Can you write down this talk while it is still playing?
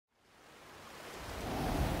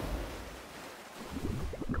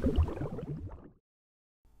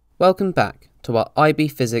Welcome back to our IB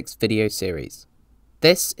Physics video series.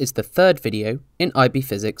 This is the third video in IB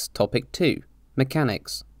Physics Topic 2,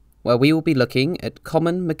 Mechanics, where we will be looking at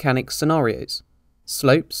common mechanics scenarios,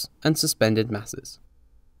 slopes and suspended masses.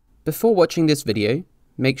 Before watching this video,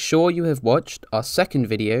 make sure you have watched our second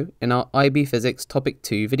video in our IB Physics Topic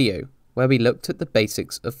 2 video, where we looked at the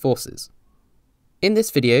basics of forces. In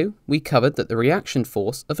this video, we covered that the reaction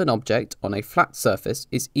force of an object on a flat surface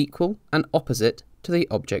is equal and opposite to the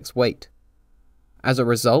object's weight. As a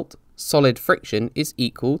result, solid friction is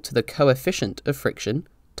equal to the coefficient of friction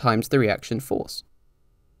times the reaction force.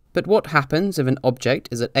 But what happens if an object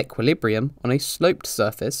is at equilibrium on a sloped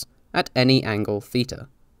surface at any angle theta?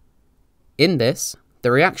 In this,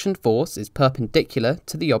 the reaction force is perpendicular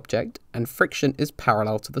to the object and friction is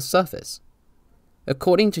parallel to the surface.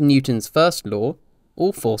 According to Newton's first law,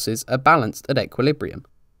 all forces are balanced at equilibrium.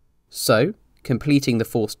 So, completing the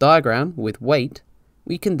force diagram with weight,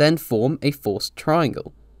 we can then form a force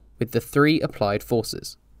triangle with the three applied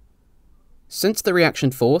forces. Since the reaction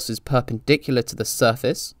force is perpendicular to the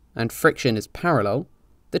surface and friction is parallel,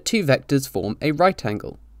 the two vectors form a right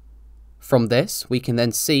angle. From this, we can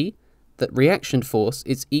then see that reaction force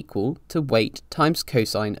is equal to weight times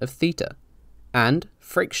cosine of theta, and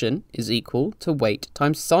friction is equal to weight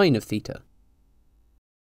times sine of theta.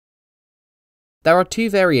 There are two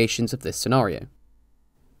variations of this scenario.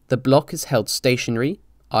 The block is held stationary,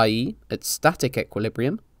 i.e. at static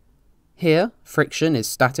equilibrium. Here, friction is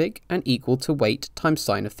static and equal to weight times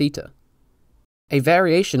sine of theta. A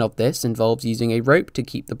variation of this involves using a rope to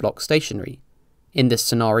keep the block stationary. In this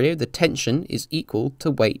scenario, the tension is equal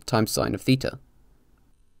to weight times sine of theta.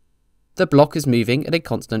 The block is moving at a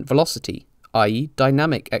constant velocity, i.e.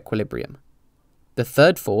 dynamic equilibrium. The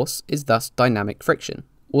third force is thus dynamic friction,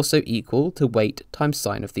 also equal to weight times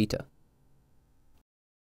sine of theta.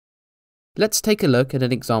 Let's take a look at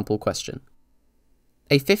an example question.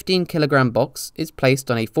 A 15 kilogram box is placed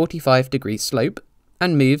on a 45-degree slope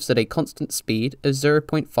and moves at a constant speed of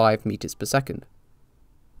 0.5 meters per second.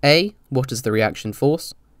 A. What is the reaction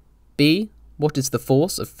force? B. What is the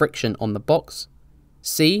force of friction on the box?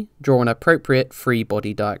 C. Draw an appropriate free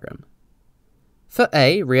body diagram. For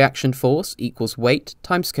A, reaction force equals weight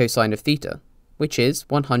times cosine of theta, which is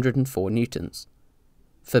 104 newtons.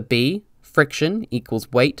 For B, friction equals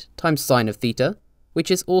weight times sine of theta, which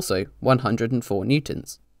is also 104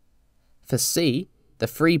 newtons. For C, the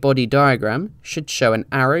free body diagram should show an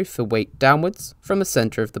arrow for weight downwards from the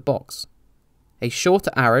centre of the box, a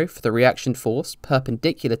shorter arrow for the reaction force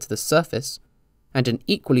perpendicular to the surface, and an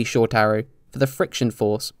equally short arrow for the friction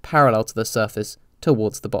force parallel to the surface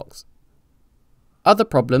towards the box. Other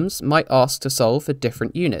problems might ask to solve for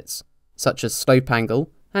different units, such as slope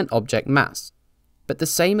angle and object mass, but the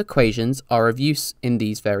same equations are of use in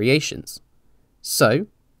these variations. So,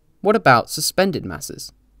 what about suspended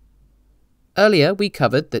masses? Earlier we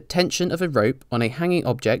covered that tension of a rope on a hanging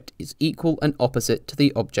object is equal and opposite to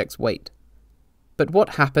the object's weight. But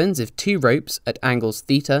what happens if two ropes at angles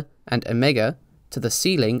theta and omega to the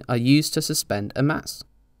ceiling are used to suspend a mass?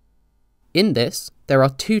 In this, there are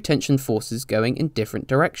two tension forces going in different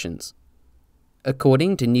directions.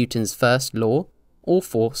 According to Newton's first law, all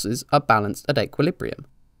forces are balanced at equilibrium.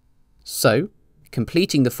 So,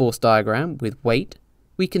 completing the force diagram with weight,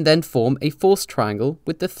 we can then form a force triangle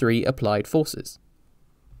with the three applied forces.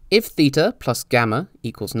 If theta plus gamma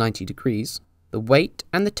equals 90 degrees, the weight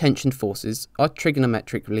and the tension forces are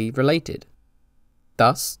trigonometrically related.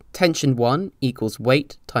 Thus, tension 1 equals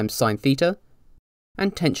weight times sine theta,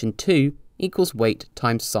 and tension 2 equals weight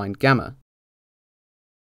times sine gamma.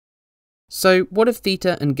 So, what if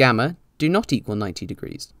theta and gamma do not equal 90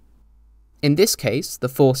 degrees? In this case, the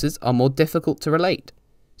forces are more difficult to relate,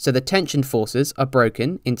 so the tension forces are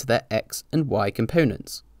broken into their x and y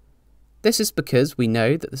components. This is because we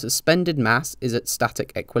know that the suspended mass is at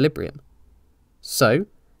static equilibrium. So,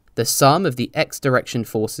 the sum of the x direction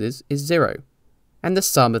forces is 0, and the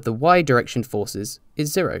sum of the y direction forces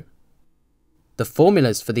is 0. The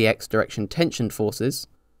formulas for the x direction tension forces: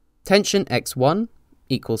 tension x1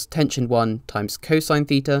 equals tension 1 times cosine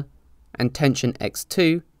theta, and tension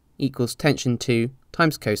x2 equals tension 2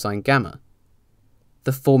 times cosine gamma.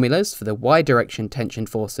 The formulas for the y direction tension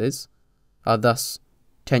forces are thus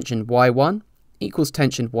tension y1 equals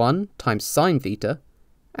tension 1 times sine theta,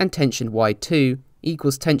 and tension y2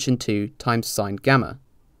 equals tension 2 times sine gamma.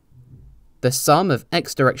 The sum of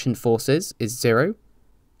x direction forces is 0,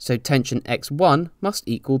 so tension x1 must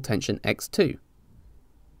equal tension x2.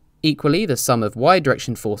 Equally, the sum of y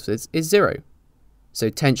direction forces is 0, so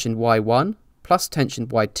tension y1 plus tension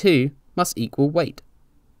y2 must equal weight.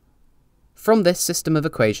 From this system of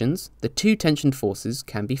equations, the two tension forces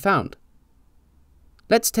can be found.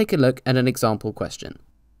 Let's take a look at an example question.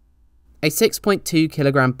 A 6.2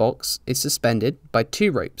 kilogram box is suspended by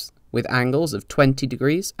two ropes with angles of 20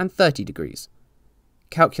 degrees and 30 degrees.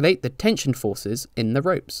 Calculate the tension forces in the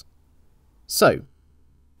ropes. So,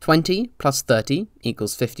 20 plus 30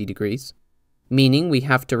 equals 50 degrees, meaning we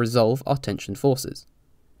have to resolve our tension forces.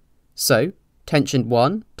 So, tension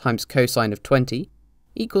 1 times cosine of 20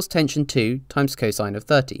 equals tension 2 times cosine of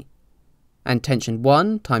 30, and tension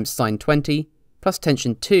 1 times sine 20 plus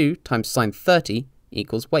tension 2 times sine 30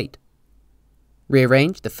 equals weight.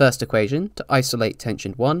 Rearrange the first equation to isolate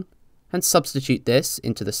tension 1, and substitute this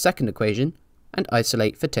into the second equation and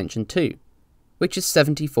isolate for tension 2, which is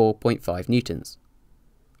 74.5 newtons.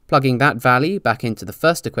 Plugging that value back into the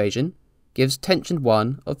first equation gives tension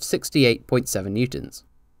 1 of 68.7 newtons.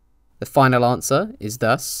 The final answer is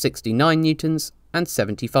thus 69 newtons and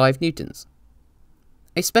 75 newtons.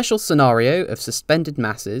 A special scenario of suspended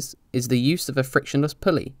masses is the use of a frictionless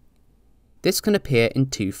pulley. This can appear in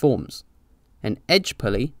two forms: an edge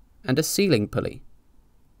pulley and a ceiling pulley.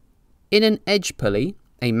 In an edge pulley,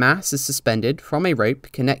 a mass is suspended from a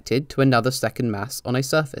rope connected to another second mass on a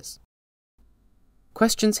surface.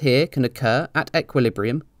 Questions here can occur at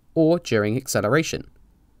equilibrium or during acceleration.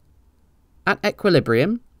 At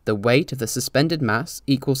equilibrium, the weight of the suspended mass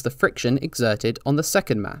equals the friction exerted on the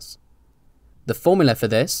second mass. The formula for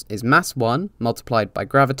this is mass 1 multiplied by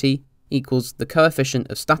gravity equals the coefficient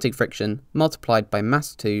of static friction multiplied by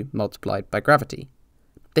mass 2 multiplied by gravity.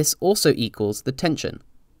 This also equals the tension.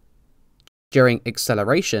 During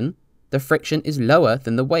acceleration, the friction is lower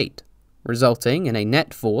than the weight, resulting in a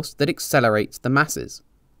net force that accelerates the masses.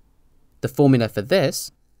 The formula for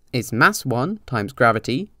this is mass 1 times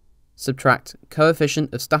gravity subtract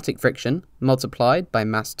coefficient of static friction multiplied by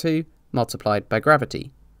mass 2 multiplied by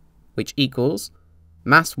gravity, which equals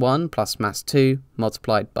mass 1 plus mass 2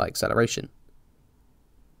 multiplied by acceleration.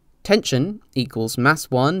 Tension equals mass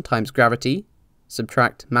 1 times gravity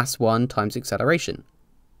subtract mass 1 times acceleration,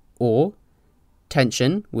 or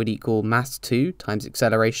tension would equal mass 2 times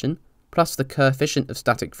acceleration plus the coefficient of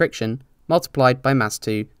static friction multiplied by mass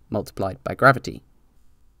 2 multiplied by gravity.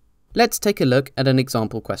 Let's take a look at an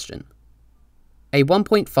example question. A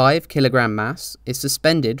 1.5 kilogram mass is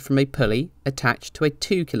suspended from a pulley attached to a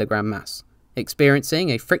 2 kilogram mass, experiencing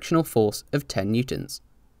a frictional force of 10 newtons.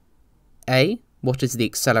 A. What is the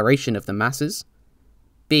acceleration of the masses?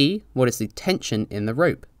 B. What is the tension in the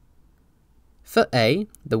rope? For A,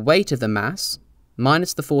 the weight of the mass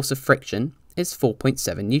minus the force of friction is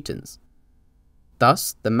 4.7 newtons.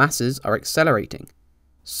 Thus, the masses are accelerating.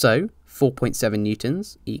 So, 4.7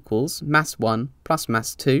 newtons equals mass 1 plus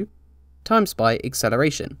mass 2 times by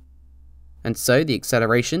acceleration. And so the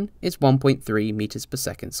acceleration is 1.3 meters per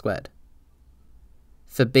second squared.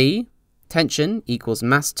 For B, tension equals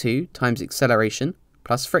mass 2 times acceleration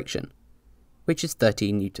plus friction, which is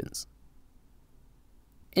 13 newtons.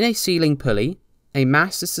 In a ceiling pulley, a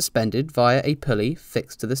mass is suspended via a pulley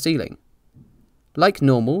fixed to the ceiling. Like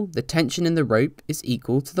normal, the tension in the rope is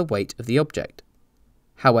equal to the weight of the object.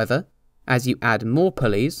 However, as you add more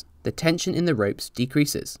pulleys, the tension in the ropes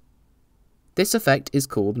decreases. This effect is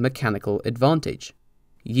called mechanical advantage,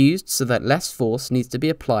 used so that less force needs to be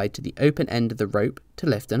applied to the open end of the rope to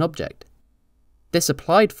lift an object. This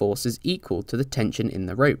applied force is equal to the tension in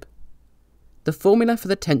the rope. The formula for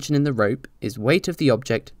the tension in the rope is weight of the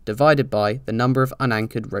object divided by the number of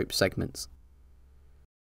unanchored rope segments.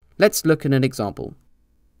 Let's look at an example.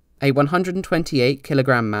 A 128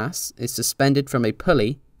 kilogram mass is suspended from a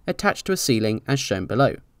pulley attached to a ceiling as shown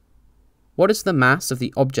below. What is the mass of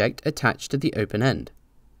the object attached to the open end?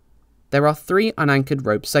 There are 3 unanchored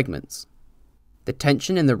rope segments. The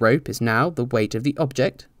tension in the rope is now the weight of the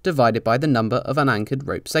object divided by the number of unanchored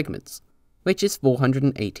rope segments, which is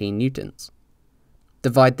 418 newtons.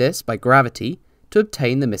 Divide this by gravity to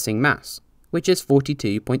obtain the missing mass, which is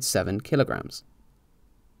 42.7 kilograms.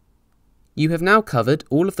 You have now covered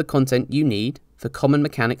all of the content you need for common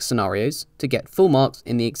mechanics scenarios to get full marks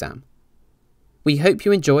in the exam. We hope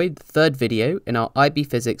you enjoyed the third video in our IB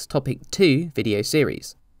Physics Topic 2 video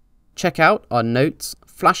series. Check out our notes,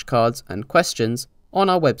 flashcards and questions on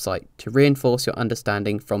our website to reinforce your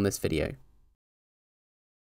understanding from this video.